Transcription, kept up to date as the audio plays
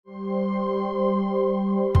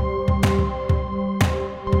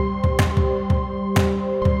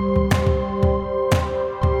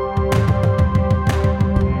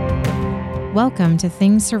Welcome to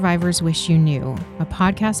Things Survivors Wish You Knew, a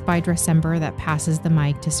podcast by Dressember that passes the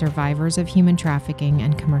mic to survivors of human trafficking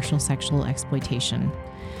and commercial sexual exploitation.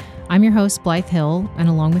 I'm your host, Blythe Hill, and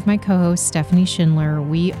along with my co-host, Stephanie Schindler,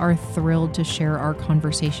 we are thrilled to share our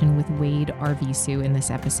conversation with Wade Arvizu in this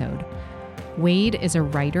episode. Wade is a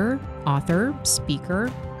writer, author, speaker,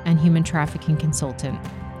 and human trafficking consultant.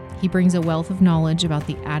 He brings a wealth of knowledge about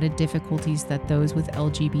the added difficulties that those with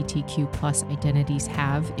LGBTQ plus identities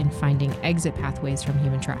have in finding exit pathways from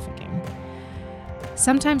human trafficking.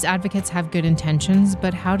 Sometimes advocates have good intentions,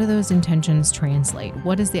 but how do those intentions translate?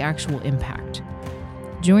 What is the actual impact?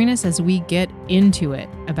 Join us as we get into it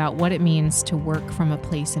about what it means to work from a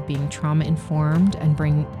place of being trauma-informed and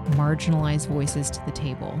bring marginalized voices to the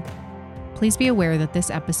table. Please be aware that this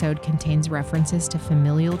episode contains references to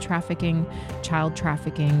familial trafficking, child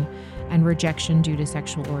trafficking, and rejection due to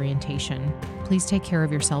sexual orientation. Please take care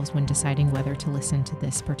of yourselves when deciding whether to listen to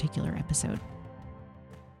this particular episode.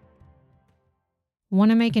 Want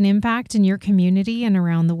to make an impact in your community and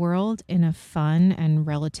around the world in a fun and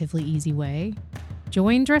relatively easy way?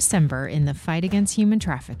 Join Dressember in the fight against human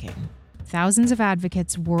trafficking. Thousands of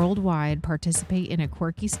advocates worldwide participate in a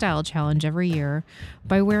quirky style challenge every year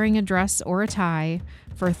by wearing a dress or a tie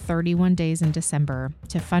for 31 days in December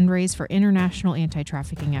to fundraise for international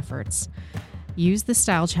anti-trafficking efforts. Use the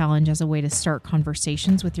style challenge as a way to start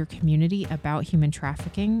conversations with your community about human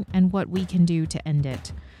trafficking and what we can do to end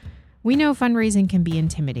it. We know fundraising can be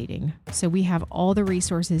intimidating, so we have all the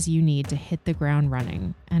resources you need to hit the ground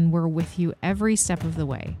running, and we're with you every step of the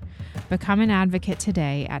way. Become an advocate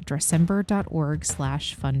today at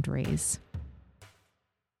dressember.org/fundraise.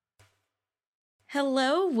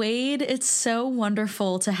 Hello, Wade. It's so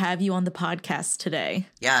wonderful to have you on the podcast today.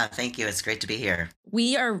 Yeah, thank you. It's great to be here.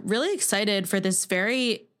 We are really excited for this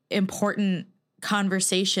very important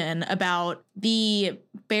conversation about the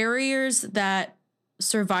barriers that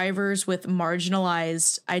survivors with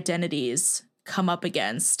marginalized identities come up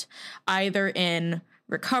against, either in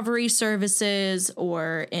recovery services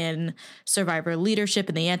or in survivor leadership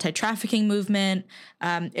in the anti-trafficking movement.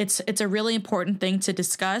 It's a really important thing to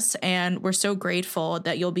discuss, and we're so grateful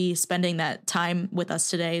that you'll be spending that time with us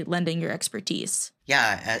today, lending your expertise.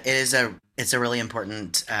 Yeah, it's a really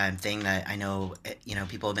important thing that I know,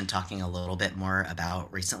 people have been talking a little bit more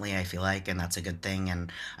about recently, I feel like, and that's a good thing.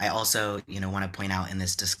 And I also, want to point out in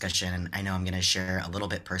this discussion, I know I'm going to share a little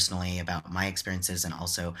bit personally about my experiences and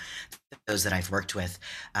also those that I've worked with.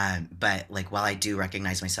 But while I do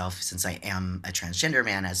recognize myself, since I am a transgender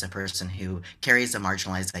man, as a person who carries a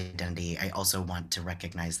marginalized identity, I also want to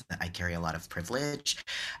recognize that I carry a lot of privilege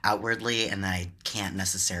outwardly and that I can't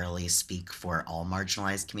necessarily speak for all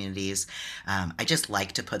marginalized communities. I just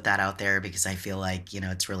like to put that out there because I feel like,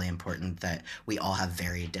 it's really important that we all have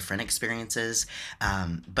very different experiences.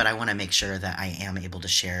 But I want to make sure that I am able to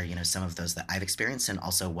share, some of those that I've experienced and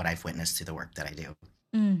also what I've witnessed through the work that I do.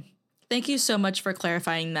 Thank you so much for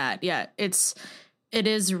clarifying that. Yeah, it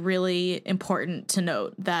is really important to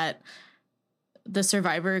note that the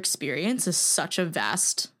survivor experience is such a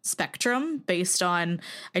vast spectrum based on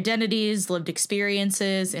identities, lived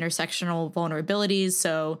experiences, intersectional vulnerabilities.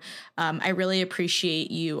 So I really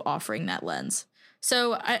appreciate you offering that lens.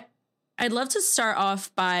 So I'd love to start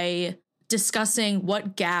off by discussing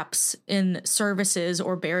what gaps in services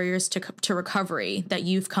or barriers to recovery that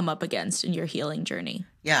you've come up against in your healing journey.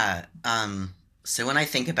 Yeah. So when I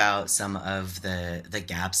think about some of the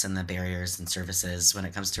gaps and the barriers and services when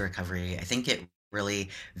it comes to recovery, I think it really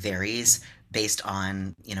varies based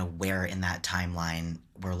on, where in that timeline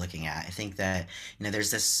we're looking at. I think that,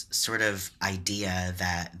 there's this sort of idea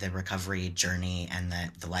that the recovery journey and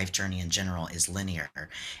the life journey in general is linear.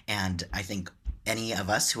 And I think any of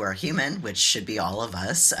us who are human, which should be all of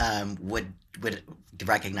us, would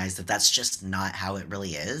recognize that that's just not how it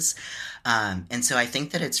really is. And so I think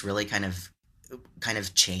that it's really kind of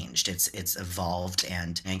changed. It's evolved,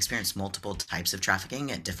 and I experienced multiple types of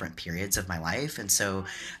trafficking at different periods of my life. And so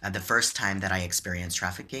the first time that I experienced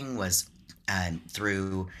trafficking was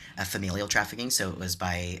through familial trafficking. So it was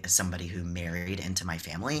by somebody who married into my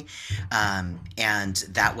family. And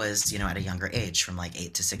that was, at a younger age, from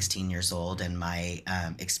 8 to 16 years old. And my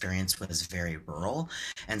experience was very rural.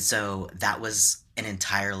 And so that was an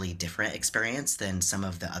entirely different experience than some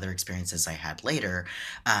of the other experiences I had later,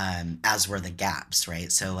 as were the gaps,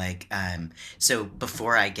 right? So so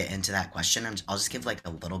before I get into that question, I'll just give a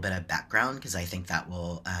little bit of background, because I think that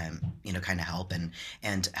will, kind of help and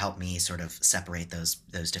help me sort of separate those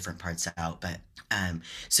different parts out. But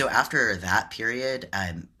so after that period,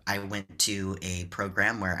 I went to a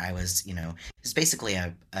program where I was, it's basically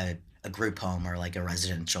a a group home or like a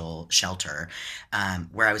residential shelter,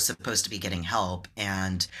 where I was supposed to be getting help.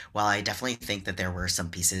 And while I definitely think that there were some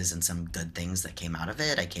pieces and some good things that came out of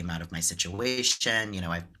it, I came out of my situation,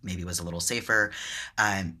 I maybe was a little safer.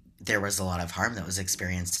 There was a lot of harm that was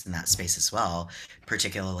experienced in that space as well,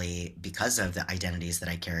 particularly because of the identities that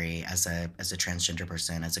I carry as a transgender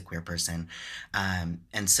person, as a queer person.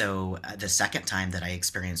 And so the second time that I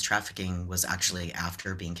experienced trafficking was actually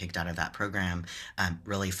after being kicked out of that program,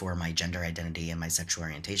 really for my gender identity and my sexual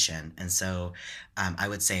orientation. And so I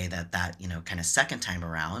would say that kind of second time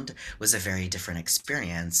around was a very different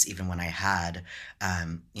experience, even when I had,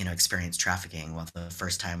 experienced trafficking. Well, the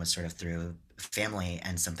first time was sort of through family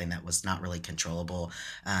and something that was not really controllable.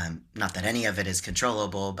 Not that any of it is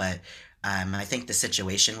controllable, but I think the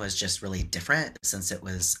situation was just really different since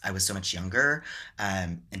I was so much younger,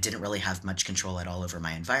 and didn't really have much control at all over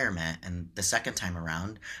my environment. And the second time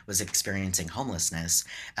around was experiencing homelessness,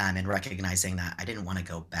 and recognizing that I didn't want to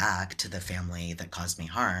go back to the family that caused me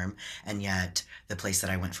harm, and yet the place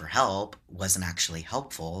that I went for help wasn't actually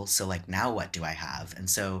helpful. So like now what do I have? And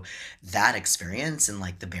so that experience and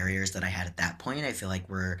like the barriers that I had at that point, I feel like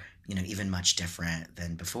were, even much different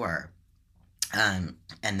than before. And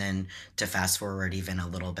then to fast forward even a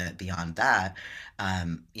little bit beyond that,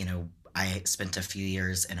 I spent a few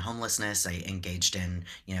years in homelessness. I engaged in,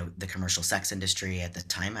 the commercial sex industry. At the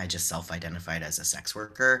time, I just self-identified as a sex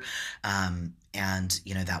worker. And,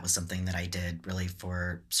 that was something that I did really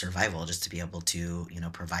for survival, just to be able to,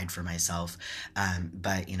 provide for myself.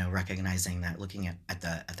 But, recognizing that looking at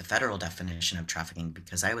the federal definition of trafficking,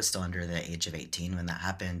 because I was still under the age of 18 when that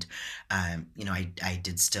happened, I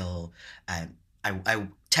did still, I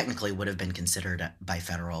technically would have been considered by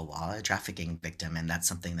federal law a trafficking victim, and that's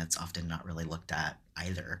something that's often not really looked at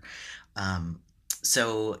either. Um,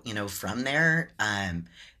 so, from there,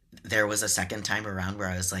 there was a second time around where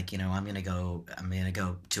I was like, I'm gonna go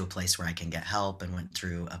to a place where I can get help, and went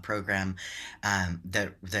through a program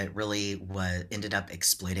that really was ended up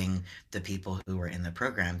exploiting the people who were in the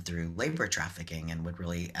program through labor trafficking, and would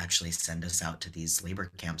really actually send us out to these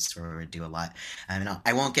labor camps where we would do a lot.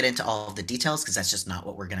 I won't get into all of the details because that's just not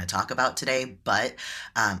what we're going to talk about today. But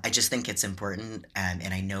I just think it's important,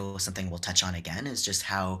 and I know something we'll touch on again is just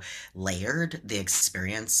how layered the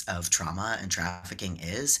experience of trauma and trafficking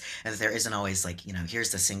is, and that there isn't always like,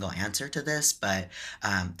 here's the single answer to this, but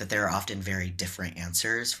that there are often very different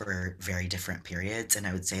answers for very different periods. And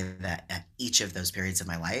I would say that at each of those periods of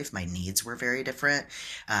my life, my needs were very different.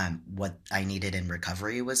 What I needed in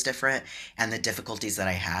recovery was different, and the difficulties that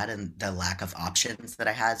I had and the lack of options that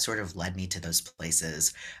I had sort of led me to those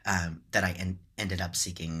places that ended up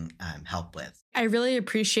seeking help with. I really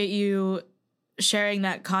appreciate you sharing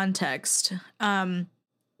that context.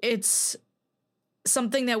 It's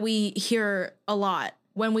something that we hear a lot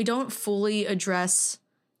when we don't fully address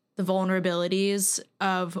the vulnerabilities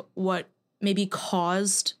of what maybe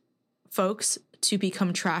caused folks to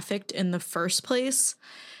become trafficked in the first place.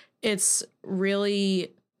 It's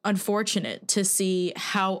really unfortunate to see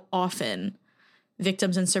how often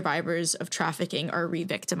victims and survivors of trafficking are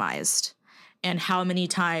re-victimized, and how many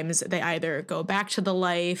times they either go back to the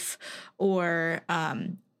life or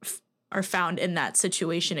are found in that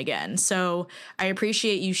situation again. So I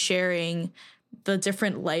appreciate you sharing the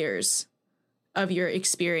different layers of your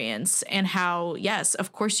experience, and how, yes,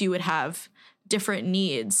 of course, you would have different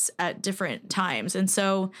needs at different times. And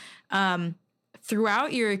so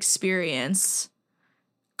throughout your experience,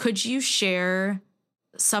 could you share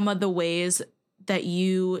some of the ways that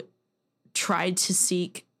you tried to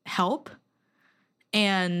seek help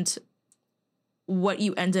and what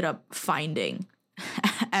you ended up finding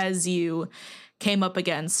as you came up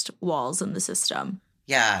against walls in the system?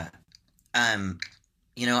 Yeah.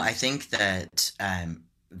 I think that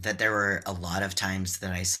there were a lot of times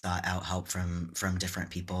that I sought out help from different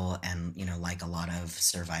people, and like a lot of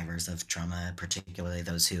survivors of trauma, particularly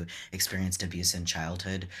those who experienced abuse in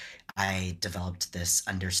childhood, I developed this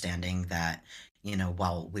understanding that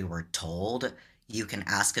while we were told you can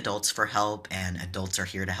ask adults for help, and adults are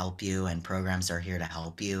here to help you, and programs are here to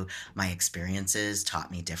help you, my experiences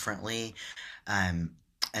taught me differently. Um,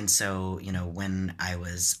 and so, when I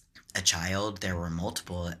was a child, there were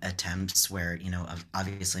multiple attempts where,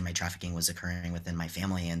 obviously my trafficking was occurring within my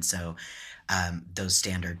family. And so those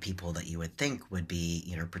standard people that you would think would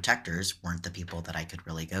be, protectors weren't the people that I could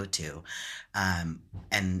really go to.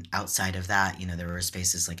 And outside of that, there were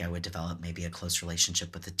spaces like I would develop maybe a close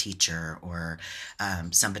relationship with a teacher, or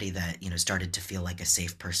somebody that, started to feel like a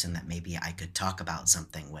safe person that maybe I could talk about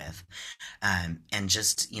something with. And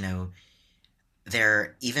just,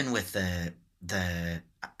 there, even with the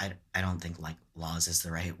I don't think like laws is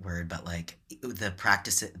the right word, but like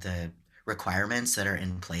the requirements that are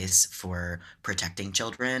in place for protecting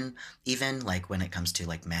children, even like when it comes to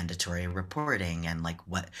like mandatory reporting and like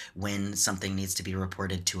when something needs to be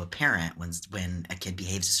reported to a parent, when a kid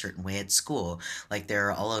behaves a certain way at school, like there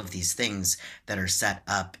are all of these things that are set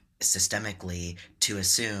up systemically to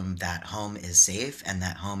assume that home is safe and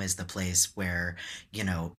that home is the place where,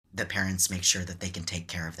 the parents make sure that they can take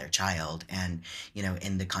care of their child. And,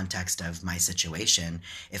 in the context of my situation,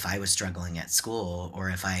 if I was struggling at school or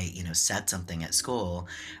if I, said something at school,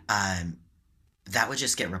 um, that would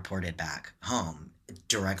just get reported back home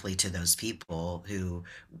directly to those people who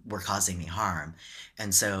were causing me harm.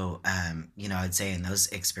 And so, I'd say in those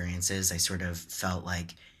experiences, I sort of felt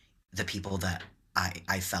like the people that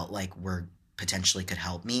I felt like were potentially could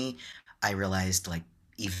help me, I realized like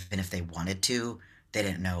even if they wanted to, they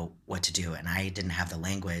didn't know what to do, and I didn't have the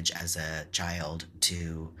language as a child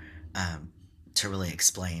um, to really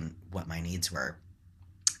explain what my needs were.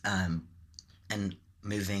 Um, and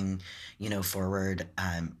moving, forward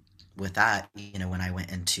with that, when I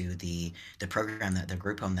went into the program, that the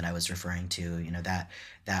group home that I was referring to,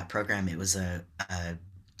 that program, it was a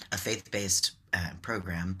faith-based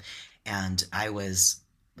program, and I was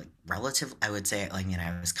like I would say, like,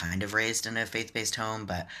 I was kind of raised in a faith-based home,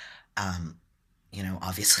 but um,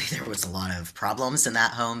 obviously there was a lot of problems in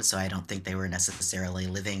that home, so I don't think they were necessarily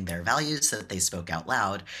living their values that they spoke out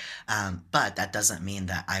loud. But that doesn't mean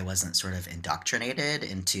that I wasn't sort of indoctrinated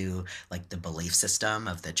into like the belief system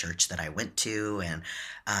of the church that I went to, and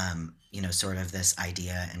sort of this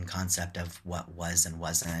idea and concept of what was and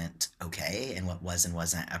wasn't okay and what was and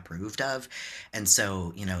wasn't approved of. And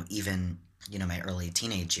so, even my early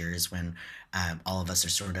teenage years, when all of us are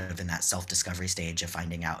sort of in that self-discovery stage of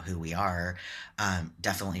finding out who we are,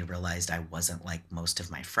 definitely realized I wasn't like most of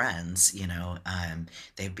my friends.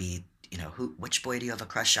 They'd be, which boy do you have a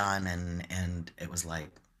crush on? And it was like,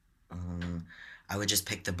 I would just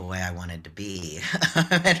pick the boy I wanted to be.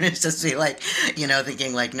 And it's just be like,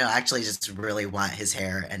 thinking like, no, actually just really want his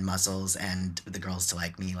hair and muscles and the girls to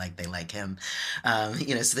like me like they like him. So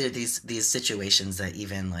there are these situations that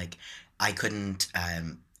even like I couldn't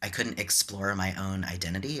I couldn't explore my own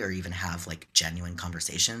identity or even have like genuine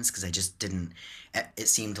conversations because I just didn't. It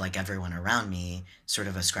seemed like everyone around me sort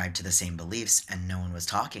of ascribed to the same beliefs and no one was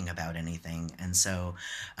talking about anything. And so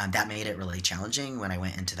that made it really challenging when I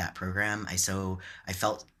went into that program. I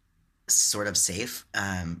felt sort of safe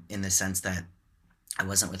in the sense that I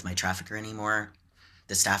wasn't with my trafficker anymore.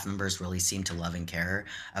 The staff members really seemed to love and care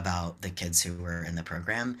about the kids who were in the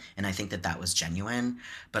program, and I think that that was genuine.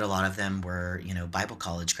 But a lot of them were, Bible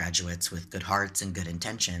college graduates with good hearts and good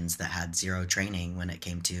intentions that had zero training when it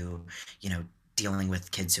came to, you know, dealing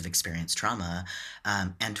with kids who've experienced trauma,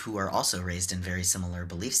 and who are also raised in very similar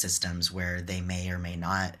belief systems where they may or may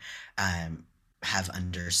not have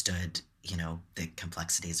understood, the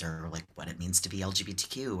complexities or like what it means to be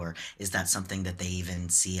LGBTQ, or is that something that they even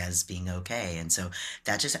see as being okay? And so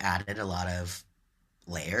that just added a lot of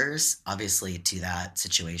layers, obviously, to that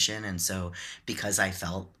situation. And so because I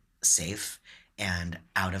felt safe and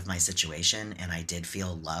out of my situation, and I did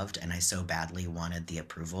feel loved, and I so badly wanted the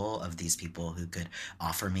approval of these people who could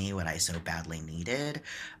offer me what I so badly needed,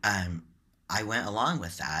 um, I went along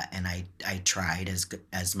with that, and I tried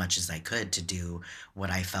as much as I could to do what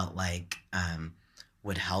I felt like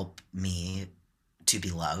would help me to be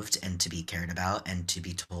loved and to be cared about and to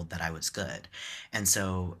be told that I was good. And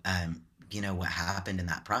so, what happened in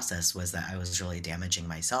that process was that I was really damaging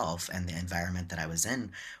myself, and the environment that I was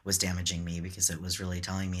in was damaging me because it was really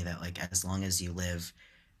telling me that, like, as long as you live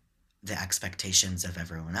the expectations of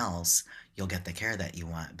everyone else, you'll get the care that you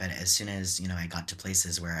want. But as soon as, I got to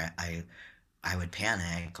places where I would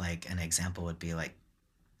panic, like an example would be like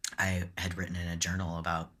I had written in a journal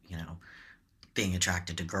about, being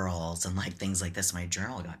attracted to girls and like things like this. My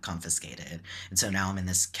journal got confiscated. And so now I'm in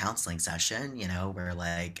this counseling session, where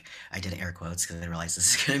like I did air quotes because I realized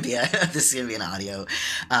this is gonna be an audio,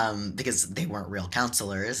 because they weren't real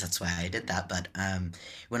counselors. That's why I did that. But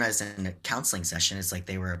when I was in a counseling session, it's like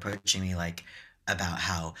they were approaching me like about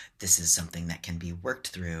how this is something that can be worked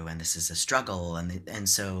through and this is a struggle, and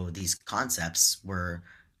so these concepts were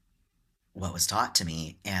what was taught to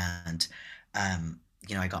me. And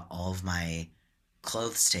I got all of my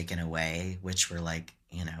clothes taken away, which were like,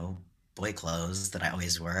 boy clothes that I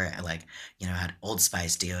always wore. I like, had Old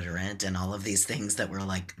Spice deodorant and all of these things that were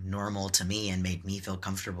like normal to me and made me feel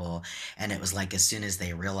comfortable. And it was like as soon as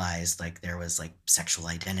they realized like there was like sexual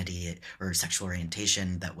identity or sexual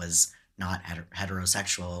orientation that was not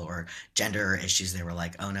heterosexual or gender issues. They were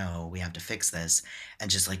like, oh no, we have to fix this,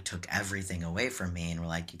 and just like took everything away from me and were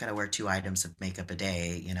like, you got to wear 2 items of makeup a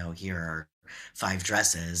day, here are 5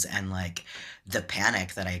 dresses. And like the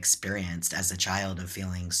panic that I experienced as a child of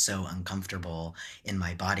feeling so uncomfortable in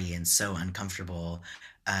my body and so uncomfortable,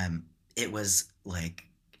 it was like,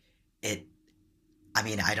 it I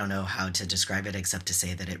mean, I don't know how to describe it except to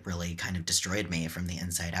say that it really kind of destroyed me from the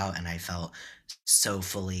inside out, and I felt so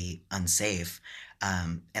fully unsafe.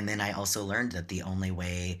 And then I also learned that the only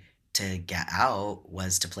way to get out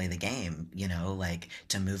was to play the game, like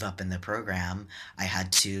to move up in the program, I had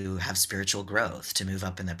to have spiritual growth. To move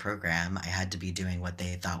up in the program, I had to be doing what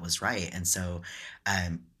they thought was right. And so,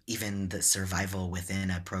 even the survival within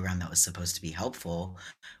a program that was supposed to be helpful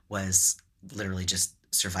was literally just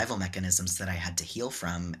survival mechanisms that I had to heal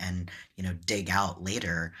from and dig out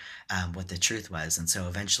later, what the truth was. And so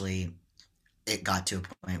eventually it got to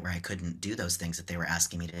a point where I couldn't do those things that they were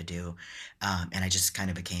asking me to do, and I just kind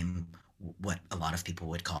of became what a lot of people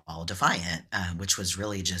would call defiant, which was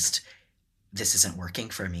really just, this isn't working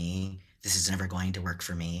for me. This is never going to work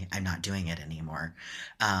for me. I'm not doing it anymore.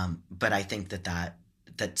 But I think that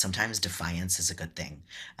sometimes defiance is a good thing,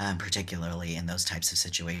 particularly in those types of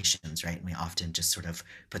situations, right? And we often just sort of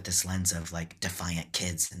put this lens of like defiant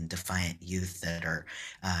kids and defiant youth that are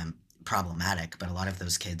problematic, but a lot of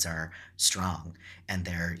those kids are strong and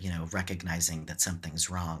they're, recognizing that something's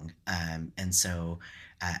wrong. And so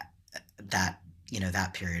uh, that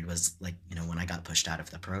that period was like, when I got pushed out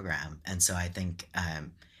of the program. And so I think,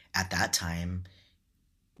 at that time,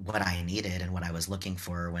 what I needed and what I was looking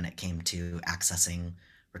for when it came to accessing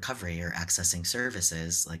recovery or accessing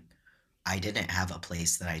services, like, I didn't have a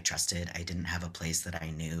place that I trusted. I didn't have a place that I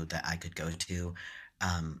knew that I could go to.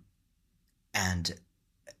 Um, and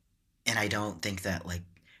and I don't think that, like,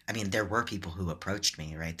 I mean, there were people who approached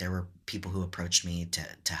me, right? There were people who approached me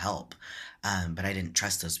to help, but I didn't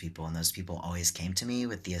trust those people, and those people always came to me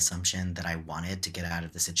with the assumption that I wanted to get out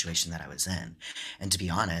of the situation that I was in. And to be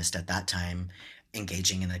honest, at that time,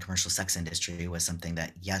 engaging in the commercial sex industry was something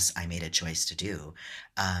that, yes, I made a choice to do.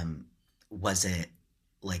 Was it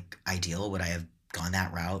like ideal? Would I have gone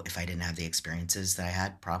that route if I didn't have the experiences that I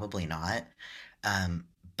had? Probably not. Um,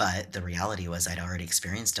 but the reality was I'd already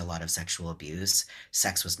experienced a lot of sexual abuse.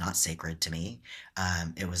 Sex was not sacred to me.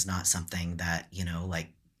 It was not something that, like,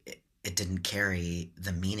 it didn't carry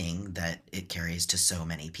the meaning that it carries to so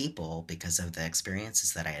many people because of the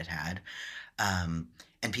experiences that I had had. Um,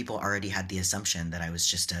 and people already had the assumption that I was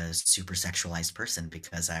just a super sexualized person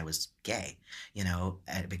because I was gay,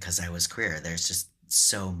 because I was queer. There's just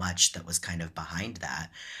so much that was kind of behind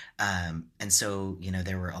that. And so,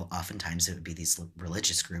 there were oftentimes it would be these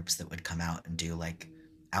religious groups that would come out and do like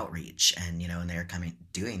outreach, and, and they were coming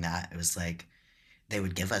doing that. It was like, they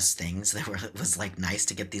would give us things that were, it was like nice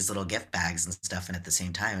to get these little gift bags and stuff, and at the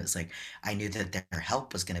same time it was like I knew that their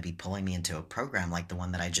help was going to be pulling me into a program like the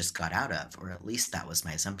one that I just got out of, or at least that was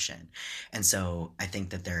my assumption. And so I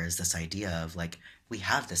think that there is this idea of like, we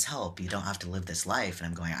have this help, you don't have to live this life, and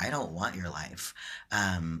I'm going, I don't want your life.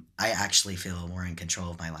 I actually feel more in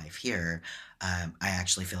control of my life here. I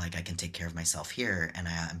actually feel like I can take care of myself here, and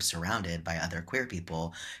I am surrounded by other queer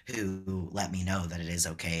people who let me know that it is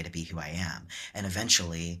okay to be who I am. And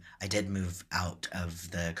eventually, I did move out of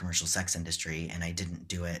the commercial sex industry, and I didn't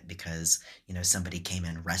do it because, somebody came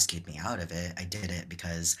and rescued me out of it. I did it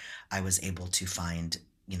because I was able to find,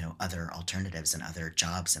 other alternatives and other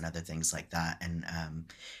jobs and other things like that.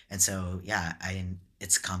 And so, yeah,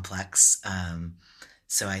 it's complex.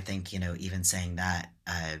 So I think, even saying that,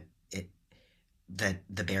 it that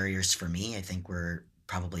the barriers for me, I think, were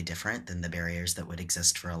probably different than the barriers that would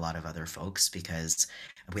exist for a lot of other folks because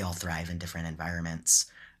we all thrive in different environments.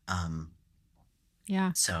 Um,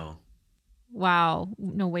 Yeah. so Wow.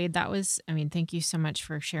 No, Wade, I mean, thank you so much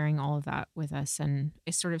for sharing all of that with us. And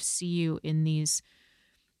I sort of see you in these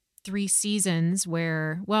 3 seasons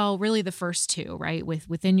where, well, really the first two, right?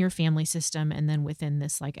 Within your family system and then within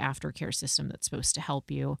this like aftercare system that's supposed to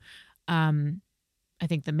help you. Um, I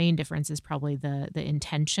think the main difference is probably the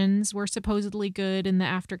intentions were supposedly good in the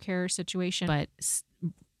aftercare situation, but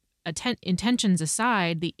intentions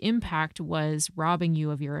aside, the impact was robbing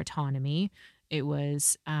you of your autonomy. It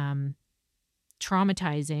was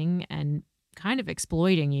traumatizing and kind of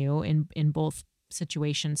exploiting you in both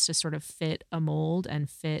situations to sort of fit a mold and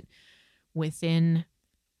fit within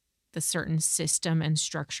the certain system and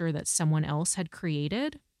structure that someone else had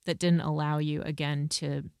created that didn't allow you again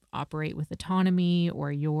to operate with autonomy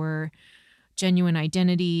or your genuine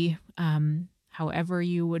identity, however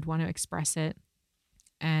you would want to express it.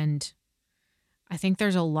 And I think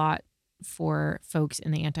there's a lot for folks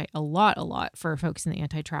in the for folks in the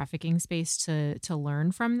anti-trafficking space to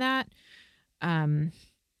learn from that. And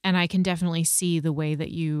I can definitely see the way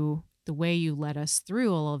you led us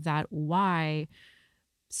through all of that, why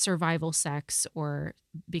survival sex or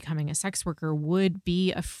becoming a sex worker would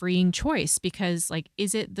be a freeing choice. Because, like,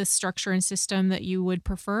 is it the structure and system that you would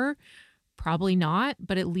prefer? Probably not,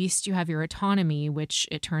 but at least you have your autonomy, which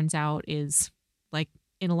it turns out is, like,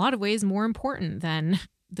 in a lot of ways more important than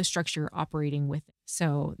the structure you're operating with.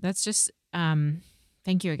 So that's just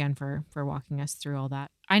thank you again for walking us through all that.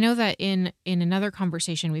 I know that in another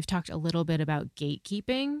conversation we've talked a little bit about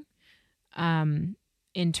gatekeeping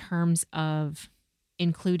in terms of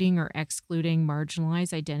including or excluding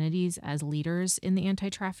marginalized identities as leaders in the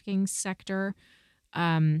anti-trafficking sector.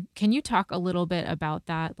 Can you talk a little bit about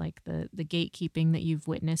that, like the gatekeeping that you've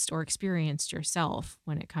witnessed or experienced yourself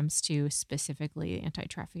when it comes to specifically the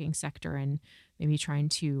anti-trafficking sector and maybe trying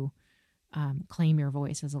to claim your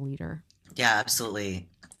voice as a leader? Yeah, absolutely.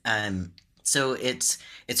 So it's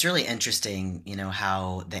really interesting,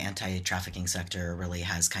 how the anti-trafficking sector really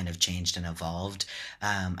has kind of changed and evolved.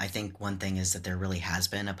 I think one thing is that there really has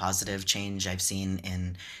been a positive change I've seen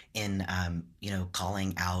in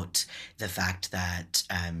calling out the fact that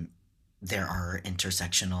there are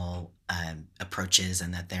intersectional approaches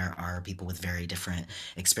and that there are people with very different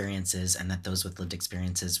experiences and that those with lived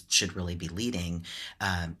experiences should really be leading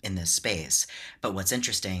in this space. But what's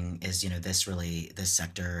interesting is, this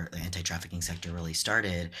sector, the anti-trafficking sector, really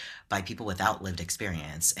started by people without lived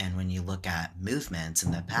experience. And when you look at movements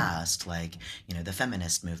in the past, like, the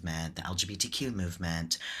feminist movement, the LGBTQ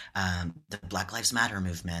movement, the Black Lives Matter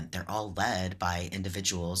movement, they're all led by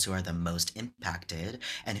individuals who are the most impacted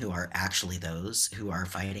and who are actually those who are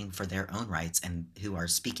fighting for their own rights and who are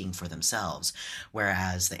speaking for themselves.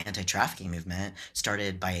 Whereas the anti-trafficking movement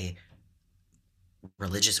started by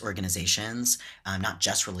religious organizations, not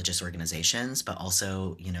just religious organizations, but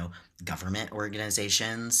also, government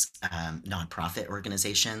organizations, nonprofit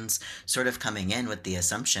organizations, sort of coming in with the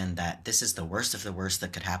assumption that this is the worst of the worst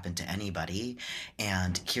that could happen to anybody,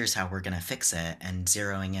 and here's how we're going to fix it, and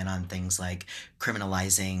zeroing in on things like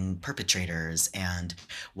criminalizing perpetrators. And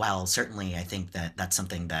while certainly I think that that's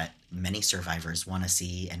something that many survivors want to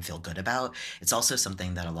see and feel good about, it's also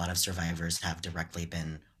something that a lot of survivors have directly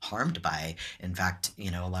been harmed by. In fact,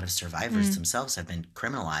 a lot of survivors themselves have been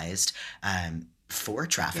criminalized for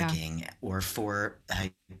trafficking or for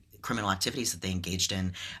criminal activities that they engaged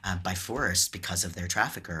in by force because of their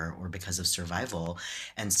trafficker or because of survival.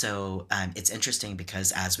 And so it's interesting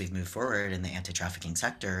because as we've moved forward in the anti-trafficking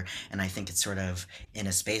sector, and I think it's sort of in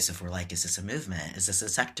a space of we're like, is this a movement? Is this a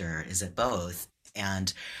sector? Is it both?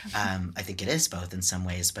 And I think it is both in some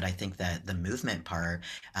ways, but I think that the movement part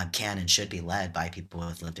can and should be led by people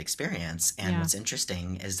with lived experience. And what's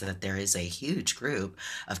interesting is that there is a huge group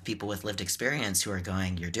of people with lived experience who are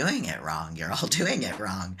going, you're doing it wrong. You're all doing it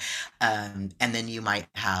wrong. And then you might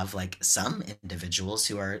have like some individuals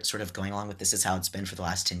who are sort of going along with this is how it's been for the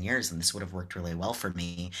last 10 years. And this would have worked really well for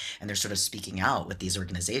me. And they're sort of speaking out with these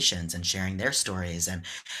organizations and sharing their stories, and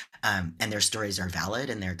their stories are valid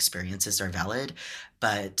and their experiences are valid,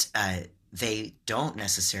 but they don't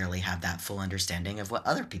necessarily have that full understanding of what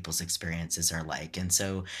other people's experiences are like. And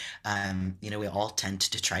so, we all tend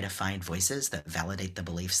to try to find voices that validate the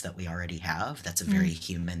beliefs that we already have. That's a very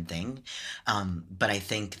human thing. But I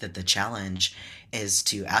think that the challenge is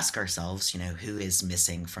to ask ourselves, who is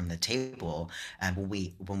missing from the table.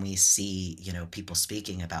 When we see, people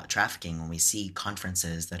speaking about trafficking, when we see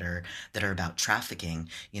conferences that are about trafficking,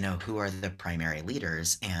 who are the primary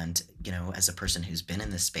leaders? And, as a person who's been in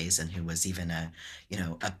this space and who was even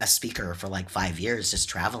a speaker for like 5 years, just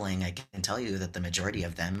traveling, I can tell you that the majority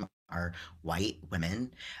of them are white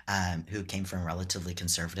women who came from relatively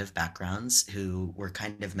conservative backgrounds, who were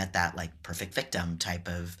kind of met that like perfect victim type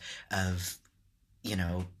of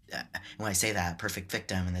when I say that, perfect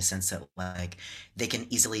victim in the sense that like they can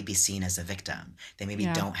easily be seen as a victim. They maybe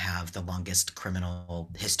don't have the longest criminal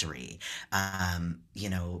history.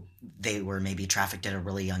 They were maybe trafficked at a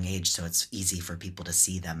really young age, so it's easy for people to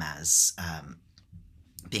see them as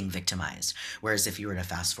being victimized. Whereas if you were to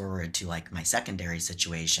fast forward to like my secondary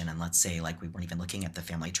situation, and let's say like we weren't even looking at the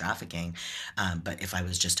family trafficking, but if I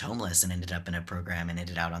was just homeless and ended up in a program and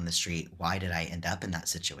ended out on the street, why did I end up in that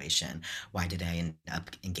situation? Why did I end up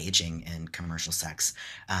engaging in commercial sex,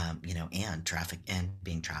 and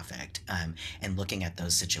being trafficked? And looking at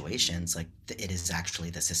those situations, like it is actually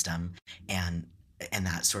the system and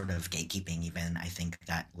that sort of gatekeeping, even, I think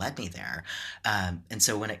that led me there. And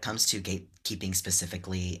so when it comes to gatekeeping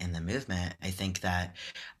specifically in the movement, I think that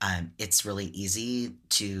it's really easy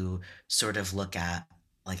to sort of look at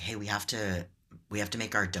like, hey, we have to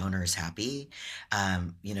make our donors happy.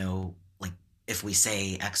 Like if we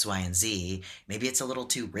say X, Y, and Z, maybe it's a little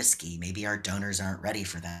too risky. Maybe our donors aren't ready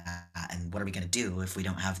for that. And what are we going to do if we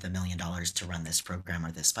don't have the $1 million to run this program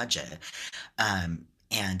or this budget?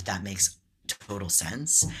 And that makes total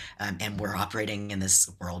sense. And we're operating in this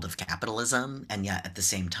world of capitalism, and yet at the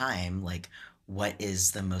same time, like, what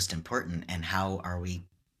is the most important, and how are we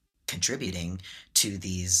contributing to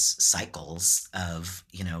these cycles of,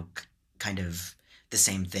 kind of the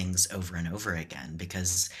same things over and over again?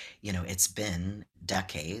 Because, it's been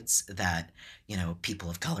decades that, people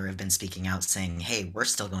of color have been speaking out saying, hey, we're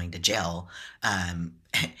still going to jail. Um,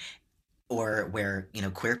 or where,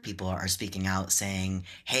 queer people are speaking out saying,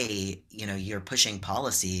 hey, you're pushing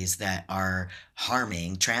policies that are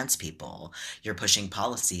harming trans people. You're pushing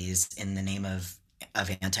policies in the name of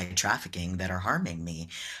anti-trafficking that are harming me.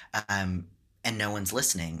 Um, and no one's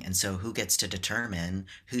listening. And so who gets to determine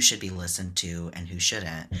who should be listened to and who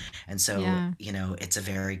shouldn't? And so, Yeah. it's a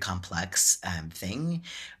very complex thing.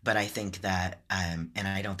 But I think that, and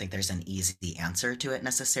I don't think there's an easy answer to it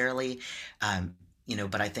necessarily.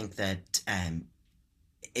 But I think that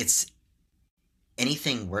it's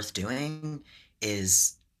anything worth doing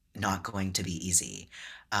is not going to be easy.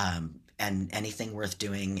 And anything worth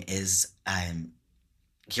doing is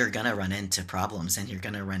you're going to run into problems, and you're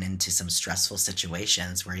going to run into some stressful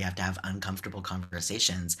situations where you have to have uncomfortable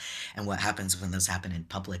conversations. And what happens when those happen in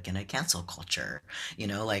public in a cancel culture?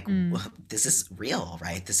 Like, this is real,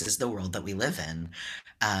 right? This is the world that we live in.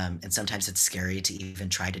 And sometimes it's scary to even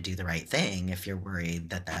try to do the right thing if you're worried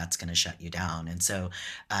that that's going to shut you down. And so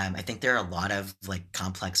I think there are a lot of like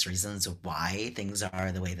complex reasons why things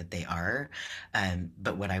are the way that they are.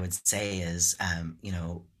 But what I would say is,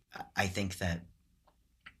 I think that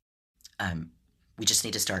um, we just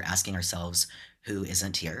need to start asking ourselves who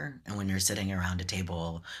isn't here. And when you're sitting around a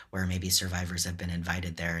table where maybe survivors have been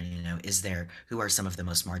invited there, who are some of the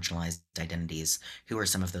most marginalized identities? Who are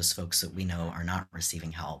some of those folks that we know are not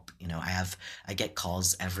receiving help? I get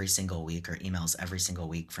calls every single week or emails every single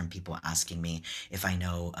week from people asking me if I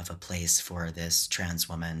know of a place for this trans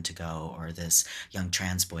woman to go or this young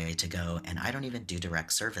trans boy to go. And I don't even do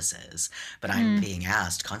direct services, but I'm being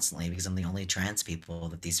asked constantly because I'm the only trans people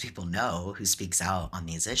that these people know who speaks out on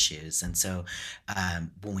these issues. And so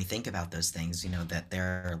when we think about those things, that there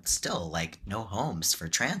are still like no homes for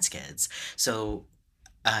trans kids. So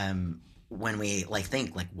when we like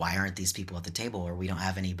think like, why aren't these people at the table, or we don't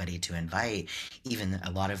have anybody to invite? Even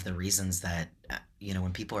a lot of the reasons that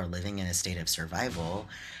when people are living in a state of survival,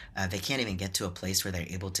 they can't even get to a place where they're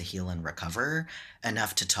able to heal and recover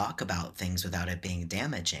enough to talk about things without it being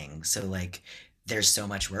damaging. So like, there's so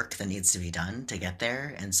much work that needs to be done to get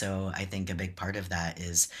there. And so I think a big part of that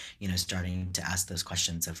is, starting to ask those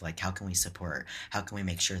questions of like, how can we support? How can we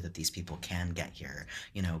make sure that these people can get here?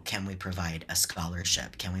 Can we provide a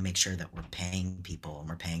scholarship? Can we make sure that we're paying people and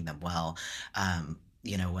we're paying them well?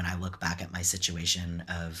 When I look back at my situation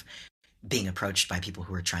of being approached by people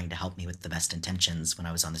who were trying to help me with the best intentions when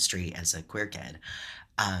I was on the street as a queer kid,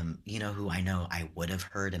 who I know I would have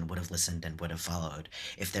heard and would have listened and would have followed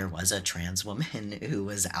if there was a trans woman who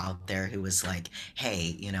was out there who was like,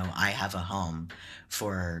 hey, I have a home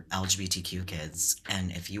for LGBTQ kids,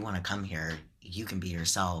 and if you want to come here, you can be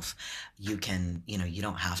yourself. You can, you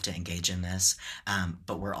don't have to engage in this.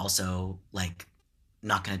 But we're also like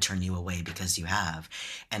not going to turn you away because you have.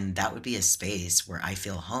 And that would be a space where I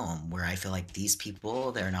feel home, where I feel like these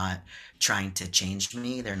people, they're not trying to change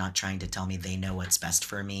me. They're not trying to tell me they know what's best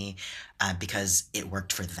for me because it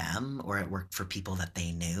worked for them or it worked for people that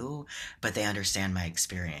they knew, but they understand my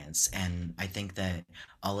experience. And I think that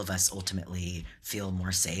all of us ultimately feel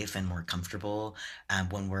more safe and more comfortable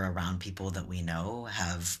when we're around people that we know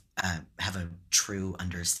have a true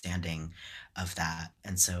understanding of that.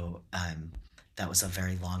 And so, that was a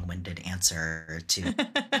very long-winded answer to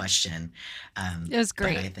the question. It was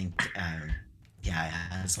great. But I think, yeah, it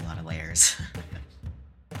has a lot of layers.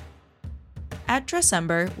 At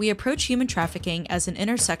Dressember, we approach human trafficking as an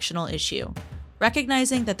intersectional issue,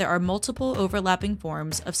 recognizing that there are multiple overlapping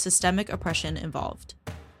forms of systemic oppression involved.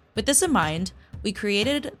 With this in mind, we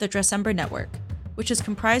created the Dressember Network, which is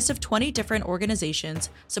comprised of 20 different organizations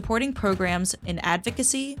supporting programs in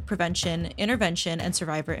advocacy, prevention, intervention, and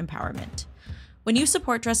survivor empowerment. When you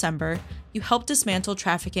support Dressember, you help dismantle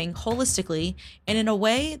trafficking holistically and in a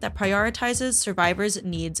way that prioritizes survivors'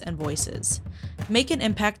 needs and voices. Make an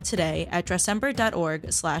impact today at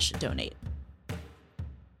dressember.org/donate.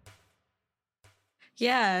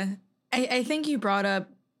 Yeah, I think you brought up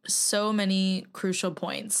so many crucial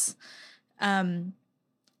points. It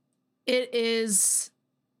is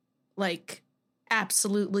like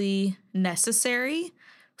absolutely necessary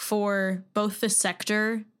for both the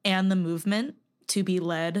sector and the movement to be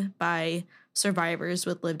led by survivors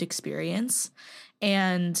with lived experience.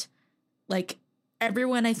 And like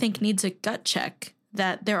everyone, I think, needs a gut check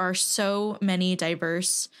that there are so many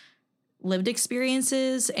diverse lived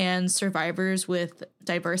experiences and survivors with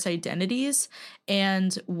diverse identities.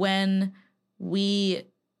 And when we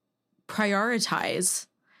prioritize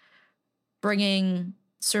bringing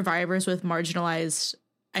survivors with marginalized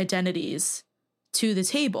identities to the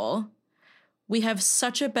table, we have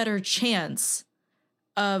such a better chance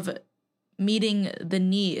of meeting the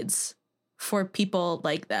needs for people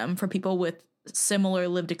like them, for people with similar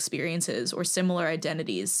lived experiences or similar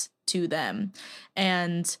identities to them,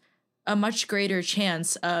 and a much greater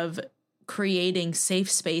chance of creating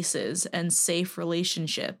safe spaces and safe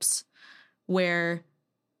relationships where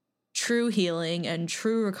true healing and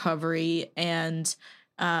true recovery and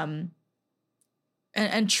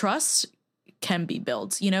trust can be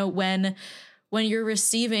built. You know, when you're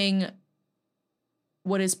receiving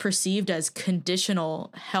what is perceived as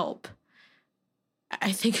conditional help,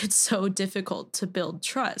 I think it's so difficult to build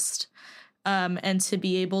trust, and to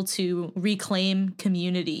be able to reclaim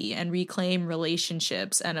community and reclaim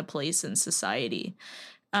relationships and a place in society.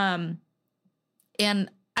 And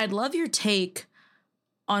I'd love your take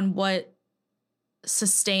on what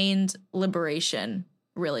sustained liberation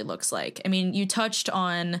really looks like. I mean, you touched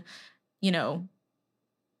on, you know,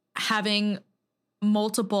 having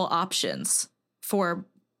multiple options for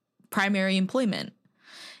primary employment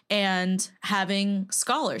and having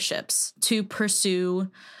scholarships to pursue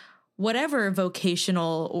whatever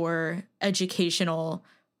vocational or educational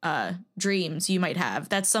dreams you might have.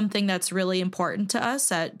 That's something that's really important to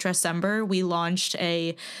us at Dressember. We launched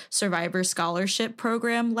a survivor scholarship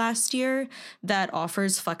program last year that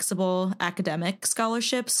offers flexible academic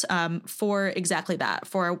scholarships for exactly that,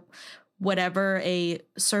 for whatever a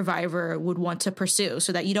survivor would want to pursue,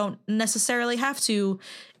 so that you don't necessarily have to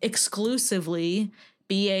exclusively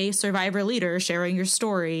be a survivor leader sharing your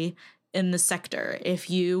story in the sector. If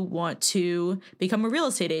you want to become a real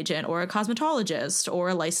estate agent or a cosmetologist or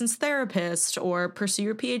a licensed therapist or pursue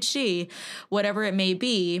your PhD, whatever it may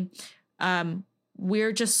be,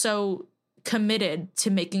 we're just so committed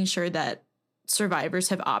to making sure that survivors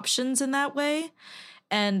have options in that way.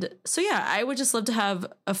 And so, yeah, I would just love to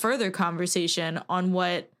have a further conversation on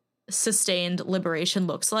what sustained liberation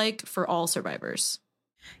looks like for all survivors.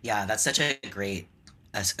 Yeah, that's such a great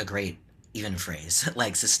even phrase,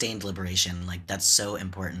 like sustained liberation. Like that's so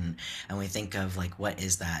important. And we think of like, what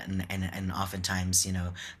is that? And oftentimes, you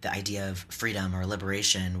know, the idea of freedom or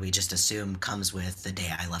liberation, we just assume comes with the day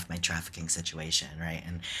I left my trafficking situation, right?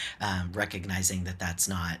 And recognizing that that's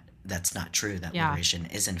not true, that liberation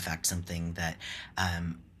is in fact something that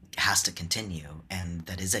has to continue, and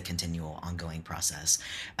that is a continual ongoing process.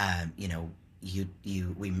 You know,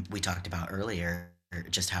 we talked about earlier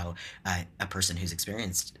just how a person who's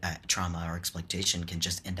experienced trauma or exploitation can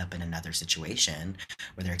just end up in another situation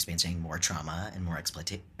where they're experiencing more trauma and more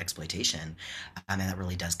exploitation. And that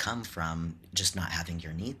really does come from just not having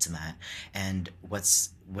your needs met. And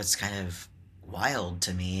what's kind of wild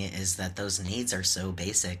to me is that those needs are so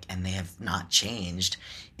basic and they have not changed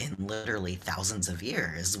in literally thousands of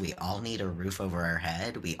years. We all need a roof over our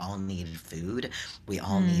head. We all need food. We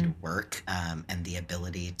all need work, and the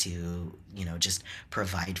ability to, you know, just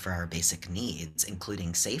provide for our basic needs,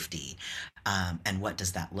 including safety. And what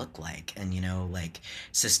does that look like? And, you know, like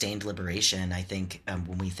sustained liberation, I think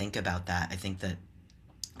when we think about that, I think that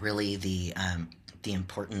really the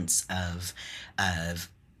importance of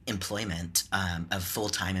employment, of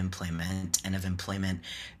full-time employment, and of employment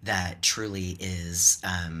that truly is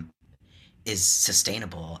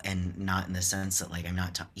sustainable, and not in the sense that like I'm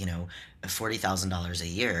not you know, $40,000 a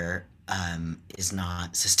year is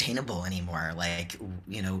not sustainable anymore. Like,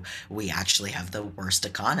 you know, we actually have the worst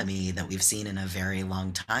economy that we've seen in a very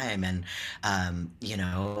long time. And, you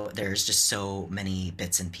know, there's just so many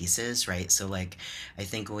bits and pieces, right? So like, I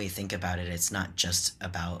think when we think about it, it's not just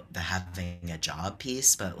about the having a job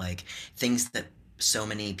piece, but like things that so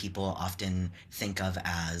many people often think of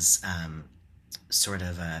as sort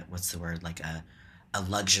of a, what's the word, like a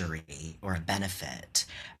luxury or a benefit,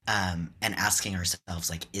 and asking ourselves,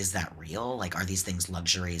 like, is that real? Like, are these things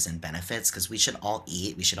luxuries and benefits? Because we should all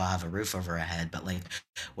eat, we should all have a roof over our head, but like,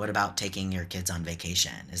 what about taking your kids on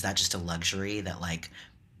vacation? Is that just a luxury that like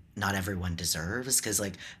not everyone deserves? Because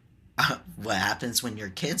like what happens when your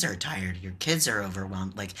kids are tired, your kids are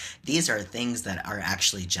overwhelmed. Like, these are things that are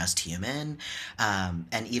actually just human.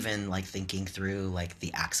 And even like thinking through like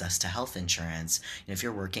the access to health insurance. If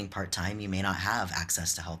you're working part-time, you may not have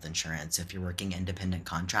access to health insurance. If you're working independent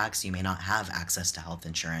contracts, you may not have access to health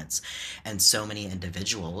insurance. And so many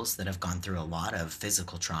individuals that have gone through a lot of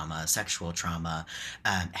physical trauma, sexual trauma,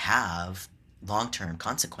 have long-term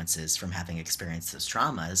consequences from having experienced those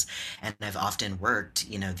traumas. And I've often worked,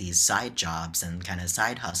 these side jobs and kind of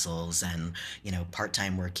side hustles and,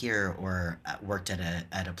 part-time work here, or worked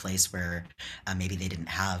at a place where maybe they didn't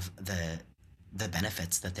have the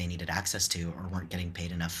benefits that they needed access to, or weren't getting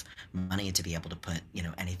paid enough money to be able to put,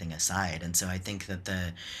 anything aside. And so I think that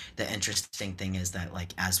the interesting thing is that,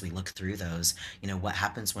 like, as we look through those, what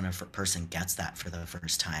happens when a person gets that for the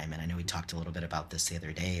first time. And I know we talked a little bit about this the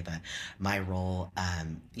other day, but my role,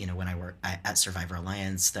 when I work at Survivor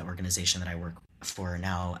Alliance, the organization that I work for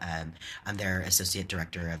now, I'm their associate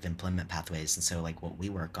director of employment pathways. And so, like, what we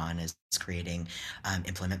work on is creating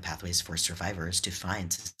employment pathways for survivors to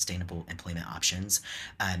find sustainable employment options,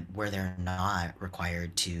 where they're not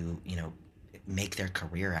required to, make their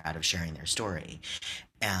career out of sharing their story,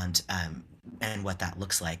 and what that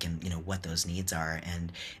looks like, and what those needs are.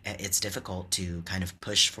 And it's difficult to kind of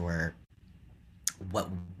push for what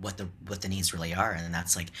the needs really are. And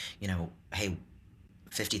that's like, hey,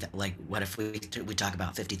 50, like, what if we talk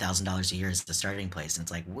about $50,000 a year as the starting place? And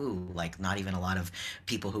it's like, woo, like, not even a lot of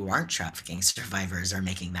people who aren't trafficking survivors are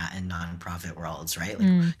making that in nonprofit worlds, right?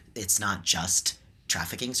 Like, it's not just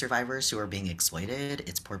trafficking survivors who are being exploited,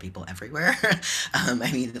 it's poor people everywhere.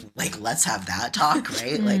 I mean, like, let's have that talk,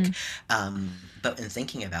 right? Like, but in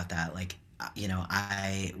thinking about that, like,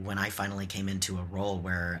 when I finally came into a role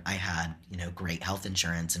where I had, great health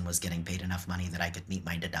insurance and was getting paid enough money that I could meet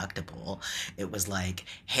my deductible, it was like,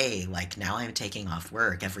 hey, like, now I'm taking off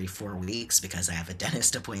work every 4 weeks because I have a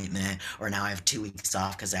dentist appointment, or now I have 2 weeks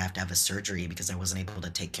off because I have to have a surgery because I wasn't able to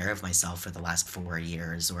take care of myself for the last 4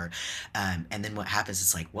 years. Or, and then what happens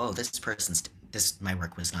is like, whoa, my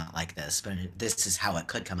work was not like this, but this is how it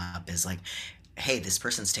could come up, is like, hey, this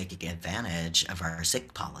person's taking advantage of our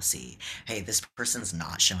sick policy. Hey, this person's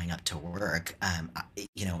not showing up to work.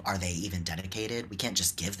 Are they even dedicated? We can't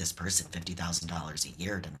just give this person $50,000 a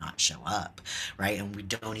year to not show up, right? And we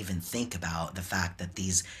don't even think about the fact that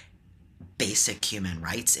these basic human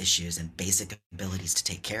rights issues and basic abilities to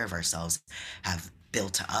take care of ourselves have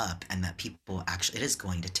built up, and that people actually, it is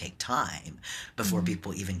going to take time before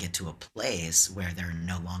people even get to a place where they're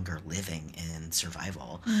no longer living in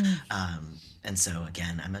survival. And so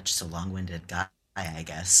again, I'm just a long-winded guy, I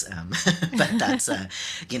guess, but that's a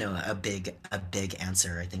big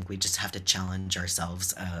answer. I think we just have to challenge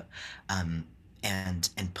ourselves, and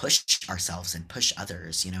push ourselves and push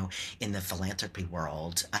others, in the philanthropy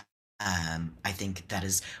world. I think that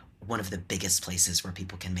is one of the biggest places where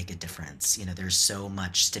people can make a difference. There's so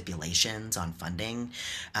much stipulations on funding,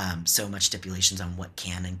 so much stipulations on what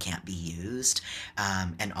can and can't be used.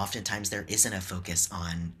 And oftentimes there isn't a focus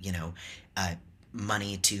on,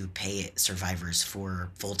 money to pay survivors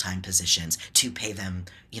for full-time positions, to pay them,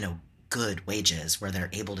 good wages where they're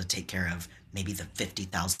able to take care of maybe the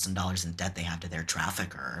 $50,000 in debt they have to their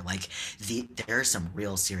trafficker. Like, there are some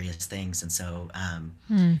real serious things. And so,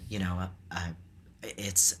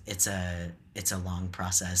 it's a long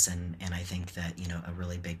process. And I think that, a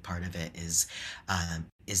really big part of it is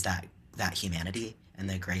that humanity and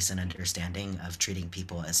the grace and understanding of treating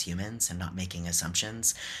people as humans and not making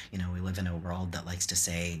assumptions. We live in a world that likes to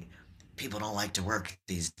say, people don't like to work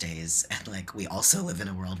these days. And, like, we also live in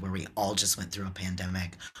a world where we all just went through a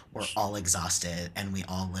pandemic. We're all exhausted, and we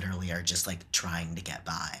all literally are just, like, trying to get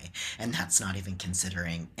by. And that's not even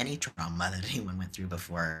considering any trauma that anyone went through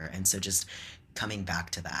before. And so just coming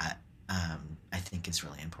back to that, I think is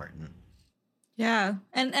really important. Yeah.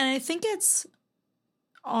 And I think it's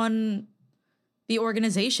on the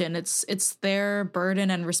organization. It's their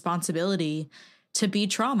burden and responsibility to be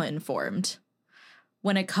trauma informed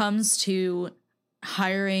when it comes to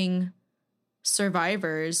hiring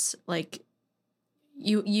survivors. Like,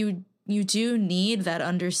 you do need that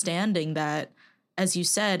understanding that, as you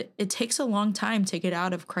said, it takes a long time to get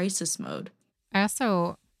out of crisis mode.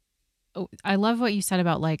 I love what you said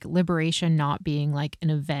about, like, liberation not being like an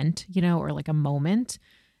event, or like a moment,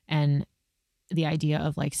 and the idea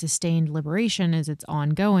of, like, sustained liberation is it's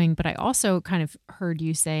ongoing. But I also kind of heard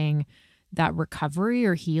you saying that recovery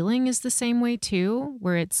or healing is the same way too,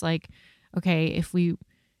 where it's like, okay, if we're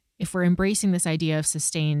embracing this idea of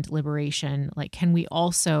sustained liberation, like, can we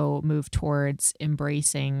also move towards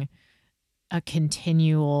embracing a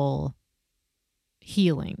continual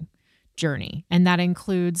healing journey? And that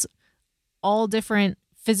includes, all different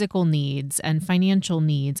physical needs and financial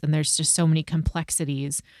needs. And there's just so many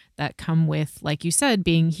complexities that come with, like you said,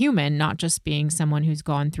 being human, not just being someone who's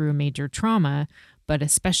gone through a major trauma, but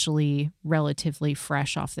especially relatively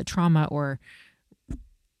fresh off the trauma or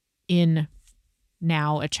in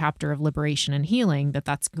now a chapter of liberation and healing,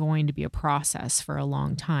 that's going to be a process for a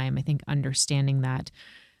long time. I think understanding that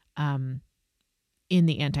in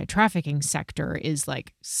the anti-trafficking sector is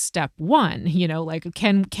like step one, like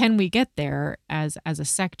can we get there as a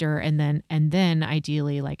sector, and then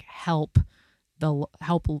ideally like help the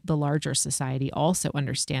larger society also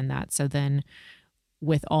understand that. So then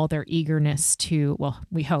with all their eagerness to, well,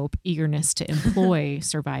 we hope eagerness to employ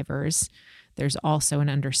survivors, there's also an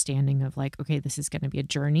understanding of like, okay, this is going to be a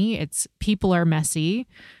journey. People are messy.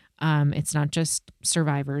 It's not just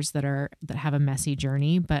survivors that have a messy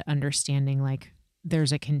journey, but understanding like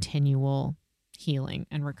there's a continual healing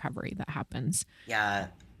and recovery that happens. Yeah,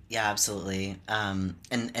 yeah, absolutely.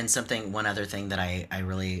 One other thing that I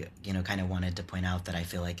really, kind of wanted to point out that I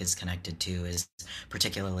feel like is connected to is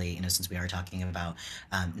particularly, since we are talking about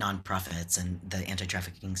nonprofits and the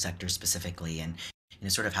anti-trafficking sector specifically, and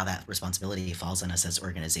sort of how that responsibility falls on us as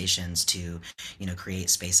organizations to,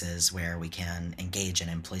 create spaces where we can engage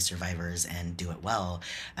and employ survivors and do it well,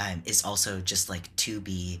 is also just like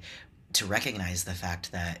to recognize the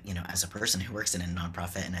fact that, as a person who works in a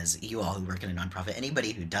nonprofit, and as you all who work in a nonprofit,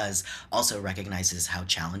 anybody who does also recognizes how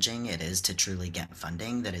challenging it is to truly get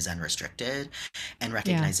funding that is unrestricted, and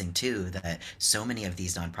recognizing too that so many of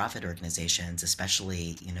these nonprofit organizations,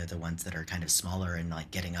 especially, the ones that are kind of smaller and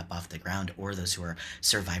like getting up off the ground, or those who are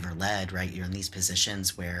survivor led, right? You're in these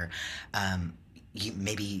positions where,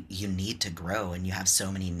 maybe you need to grow and you have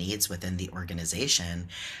so many needs within the organization,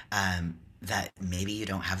 that maybe you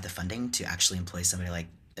don't have the funding to actually employ somebody like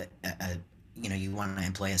you want to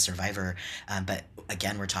employ a survivor, but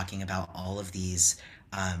again, we're talking about all of these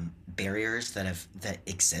barriers that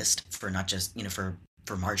exist for not just for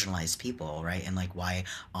marginalized people, right? And like why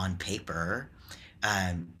on paper,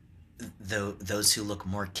 those who look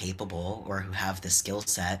more capable or who have the skill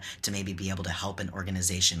set to maybe be able to help an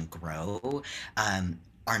organization grow,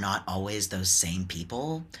 are not always those same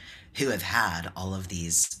people who have had all of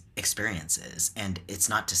these experiences. And it's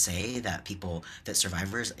not to say that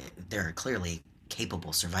survivors, there are clearly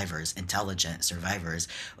capable survivors, intelligent survivors,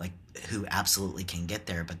 like who absolutely can get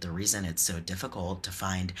there. But the reason it's so difficult to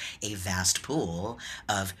find a vast pool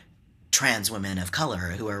of trans women of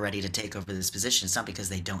color who are ready to take over this position, it's not because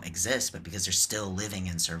they don't exist, but because they're still living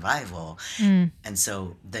in survival. And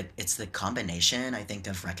so it's the combination, I think,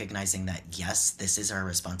 of recognizing that, yes, this is our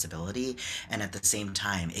responsibility. And at the same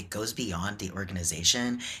time, it goes beyond the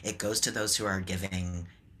organization. It goes to those who are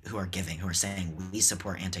saying, we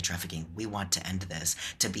support anti-trafficking, we want to end this,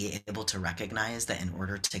 to be able to recognize that in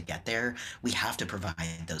order to get there, we have to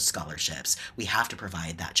provide those scholarships, we have to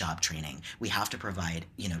provide that job training, we have to provide,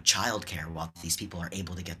 childcare while these people are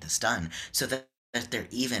able to get this done, so that they're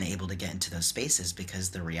even able to get into those spaces. Because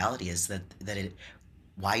the reality is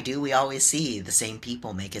why do we always see the same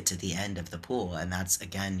people make it to the end of the pool? And that's,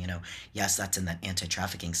 again, yes, that's in the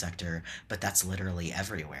anti-trafficking sector, but that's literally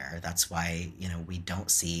everywhere. That's why, we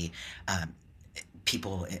don't see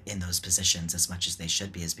people in those positions as much as they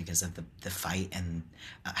should be, is because of the fight and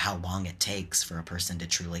how long it takes for a person to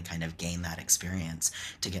truly kind of gain that experience,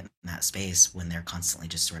 to get in that space when they're constantly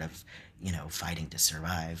just sort of, fighting to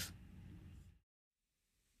survive.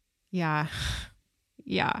 Yeah.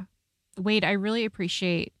 Yeah. Wade, I really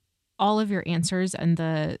appreciate all of your answers and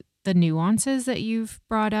the nuances that you've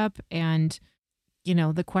brought up, and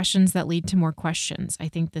the questions that lead to more questions. I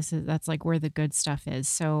think that's like where the good stuff is.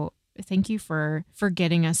 So thank you for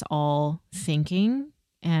getting us all thinking.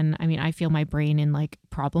 And I mean, I feel my brain in like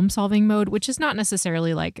problem solving mode, which is not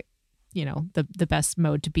necessarily like, the best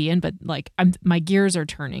mode to be in, but like my gears are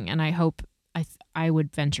turning, and I hope I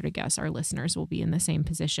would venture to guess our listeners will be in the same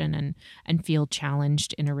position and feel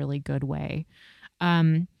challenged in a really good way.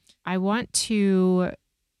 I want to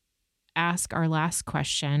ask our last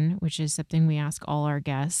question, which is something we ask all our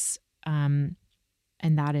guests. And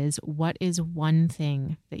that is, what is one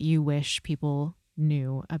thing that you wish people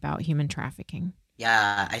knew about human trafficking?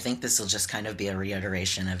 Yeah, I think this will just kind of be a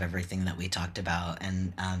reiteration of everything that we talked about.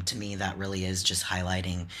 And to me, that really is just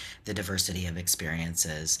highlighting the diversity of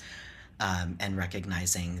experiences, and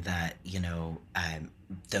recognizing that,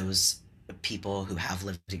 those people who have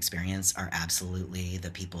lived experience are absolutely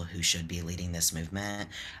the people who should be leading this movement.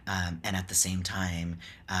 And at the same time,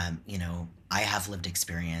 I have lived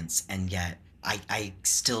experience, and yet I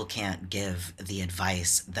still can't give the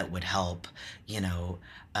advice that would help,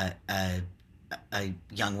 a a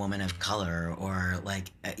young woman of color, or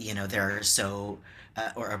like there are so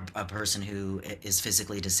or a person who is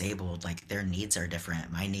physically disabled. Like, their needs are different,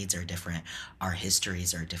 my needs are different, our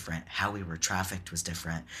histories are different, how we were trafficked was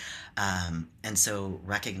different. And so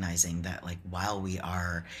recognizing that, like, while we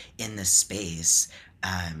are in this space,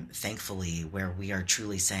 thankfully, where we are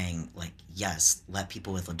truly saying, like, yes, let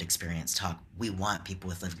people with lived experience talk. We want people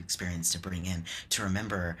with lived experience to bring in, to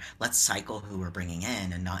remember, let's cycle who we're bringing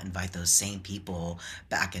in and not invite those same people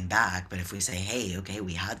back and back. But if we say, hey, okay,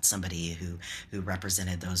 we had somebody who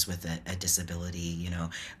represented those with a disability,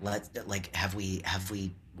 have we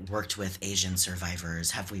worked with Asian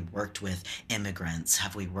survivors? Have we worked with immigrants?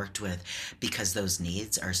 Have we worked with, because those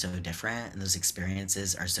needs are so different and those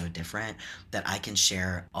experiences are so different, that I can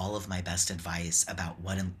share all of my best advice about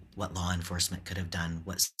what law enforcement could have done,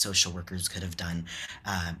 what social workers could have done,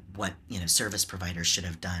 what service providers should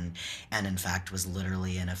have done. And in fact, was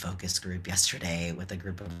literally in a focus group yesterday with a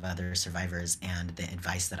group of other survivors, and the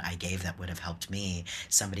advice that I gave that would have helped me,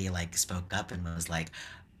 somebody like spoke up and was like,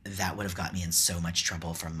 that would have got me in so much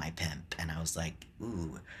trouble from my pimp. And I was like,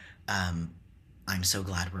 ooh, I'm so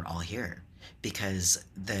glad we're all here, because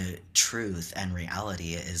the truth and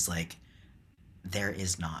reality is, like, there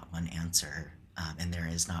is not one answer, and there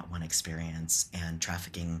is not one experience. And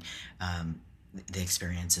trafficking, the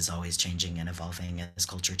experience is always changing and evolving as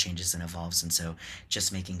culture changes and evolves. And so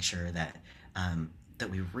just making sure that that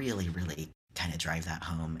we really, really kind of drive that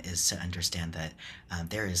home is to understand that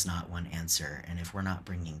there is not one answer. And if we're not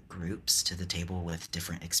bringing groups to the table with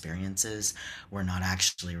different experiences, we're not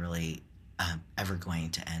actually really ever going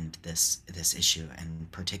to end this issue,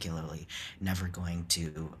 and particularly never going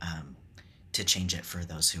to change it for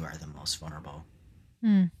those who are the most vulnerable.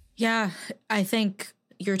 Yeah, I think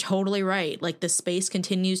you're totally right. Like, the space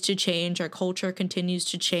continues to change, our culture continues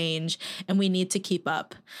to change, and we need to keep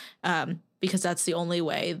up, because that's the only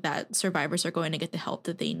way that survivors are going to get the help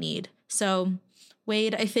that they need. So,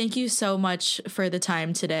 Wade, I thank you so much for the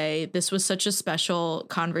time today. This was such a special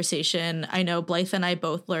conversation. I know Blythe and I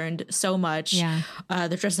both learned so much. Yeah.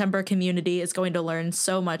 The December community is going to learn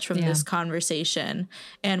so much from this conversation.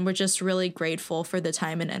 And we're just really grateful for the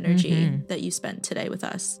time and energy that you spent today with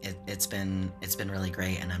us. It's been really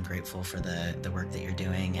great, and I'm grateful for the work that you're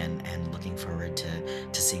doing, and looking forward to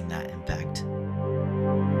seeing that impact.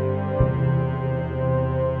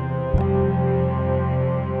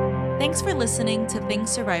 Thanks for listening to Things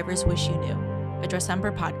Survivors Wish You Knew, a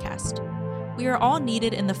Dressember podcast. We are all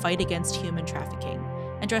needed in the fight against human trafficking,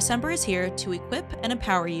 and Dressember is here to equip and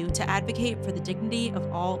empower you to advocate for the dignity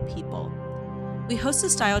of all people. We host a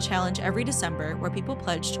style challenge every December where people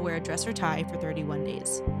pledge to wear a dress or tie for 31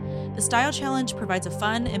 days. The style challenge provides a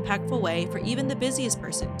fun, impactful way for even the busiest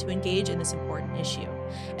person to engage in this important issue,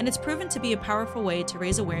 and it's proven to be a powerful way to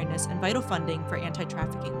raise awareness and vital funding for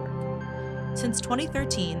anti-trafficking work. Since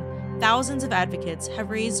 2013, thousands of advocates have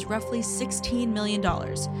raised roughly $16 million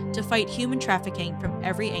to fight human trafficking from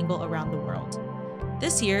every angle around the world.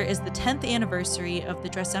 This year is the 10th anniversary of the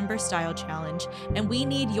Dressember Style Challenge, and we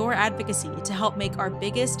need your advocacy to help make our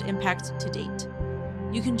biggest impact to date.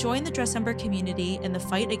 You can join the Dressember community in the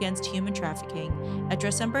fight against human trafficking at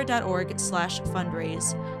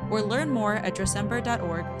dressember.org/fundraise, or learn more at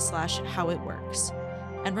dressember.org/howitworks.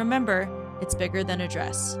 And remember, it's bigger than a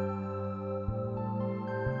dress.